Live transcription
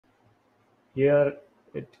Here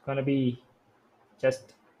it's gonna be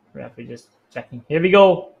just referee just checking. Here we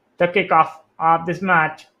go. The kickoff of this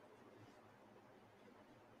match.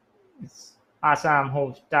 It's Assam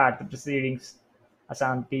who start the proceedings.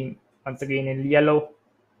 Assam team once again in yellow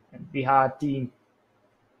and Bihar team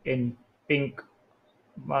in pink.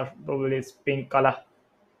 Most probably it's pink color.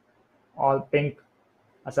 All pink.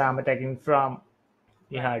 Assam attacking from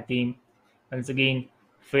Bihar team. Once again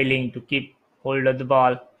failing to keep hold of the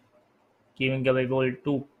ball. Giving away goal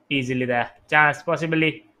too easily there. Chance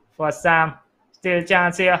possibly for Sam. Still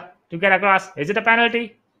chance here to get across. Is it a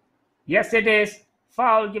penalty? Yes, it is.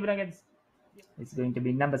 Foul given against. It's going to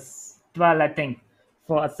be number 12, I think,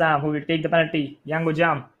 for Assam, who will take the penalty. Yango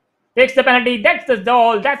Jam takes the penalty. That's the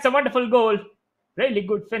goal. That's a wonderful goal. Really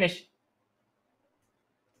good finish.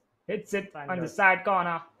 Hits it on the side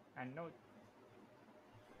corner. And no.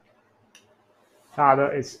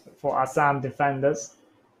 Father is for Assam defenders.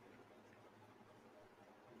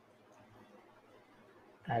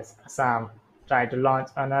 As Assam tried to launch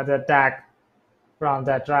another attack from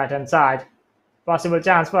that right hand side. Possible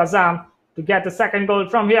chance for Assam to get the second goal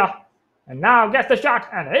from here. And now gets the shot,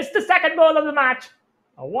 and it's the second goal of the match.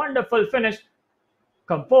 A wonderful finish,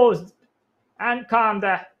 composed and calm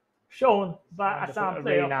there, shown by Assam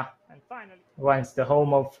player. And finally, once the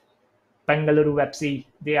home of Bangalore FC,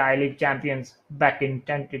 the I-League champions back in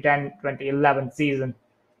 2010-2011 season.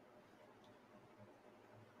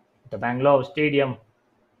 The Bangalore Stadium.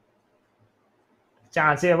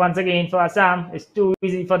 Chance here once again for Assam. It's too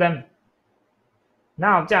easy for them.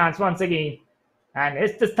 Now chance once again. And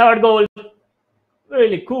it's the third goal.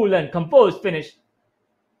 Really cool and composed finish.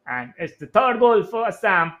 And it's the third goal for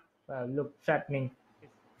Assam. Look threatening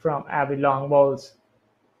from every long balls.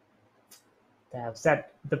 They have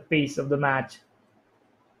set the pace of the match.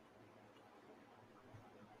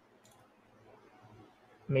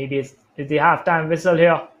 Maybe it's the halftime whistle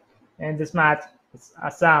here in this match. It's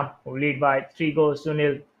Assam who lead by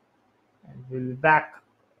 3-0. And we'll be back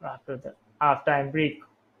after the halftime break.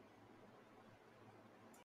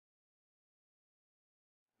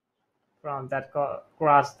 From that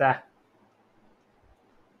cross there.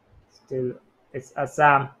 Still, it's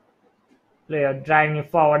Assam player driving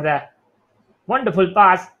it forward there. Wonderful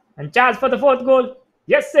pass and chance for the fourth goal.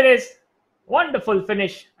 Yes, it is. Wonderful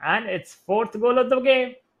finish. And it's fourth goal of the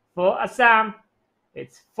game for Assam.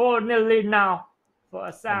 It's 4-0 lead now for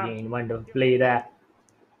Assam. Again, wonderful play there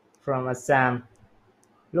from Assam.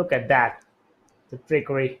 Look at that. The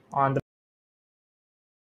trickery on the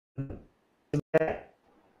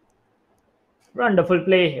wonderful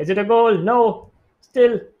play. Is it a goal? No.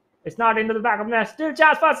 Still, it's not into the back of net. Still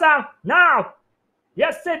chance for Assam. Now.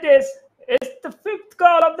 Yes, it is. It's the fifth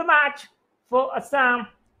goal of the match for Assam.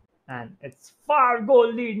 And it's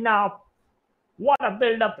 4-goal lead now. What a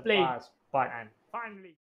build-up play. And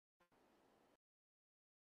finally.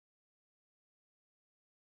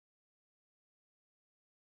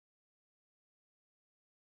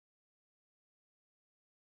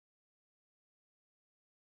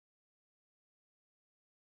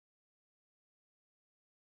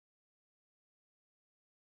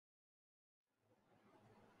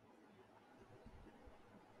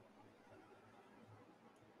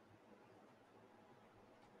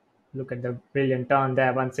 Look at the brilliant turn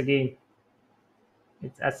there once again.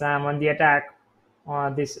 It's Assam on the attack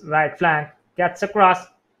on this right flank. Gets across.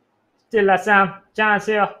 Still Assam. Chance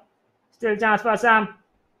here. Still chance for Assam.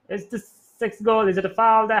 It's the sixth goal. Is it a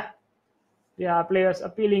foul there? There are players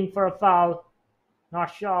appealing for a foul.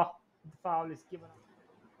 Not sure the foul is given.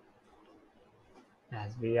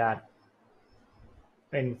 As we are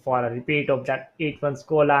in for a repeat of that 8-1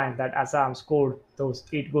 scoreline that Assam scored those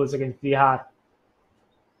 8 goals against Bihar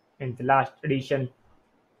in the last edition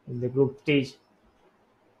in the group stage,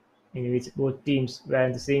 in which both teams were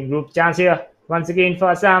in the same group. Chance here once again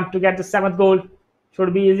for Assam to get the 7th goal.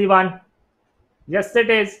 Should be easy one. Yes,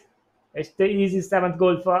 it is. It's the easy 7th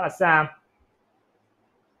goal for Assam.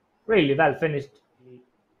 Really well finished.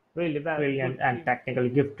 Really well, brilliant and technically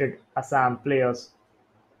gifted Assam players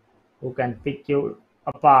who can pick you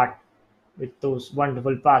apart with those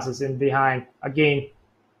wonderful passes in behind. Again,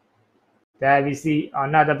 there we see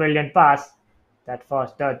another brilliant pass. That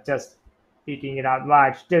first touch just peeking it out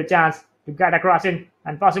wide. Still chance to get across in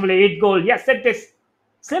and possibly 8th goal. Yes, it is.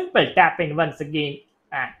 Simple tapping once again.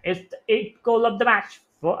 And it's the 8th goal of the match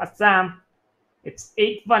for Assam. It's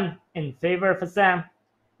 8-1 in favor of Assam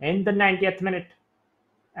in the 90th minute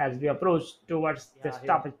as we approach towards the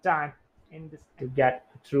stoppage time in this to get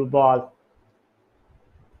a through ball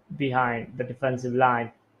behind the defensive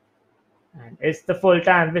line. And it's the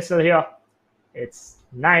full-time whistle here. It's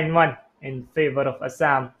 9-1 in favor of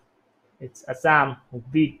Assam It's Assam who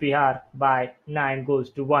beat Bihar by 9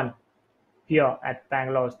 goals to 1 here at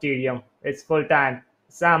Bangalore Stadium. It's full time.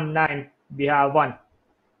 Assam 9, Bihar 1.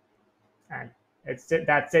 And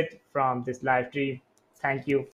that's it from this live stream. Thank you.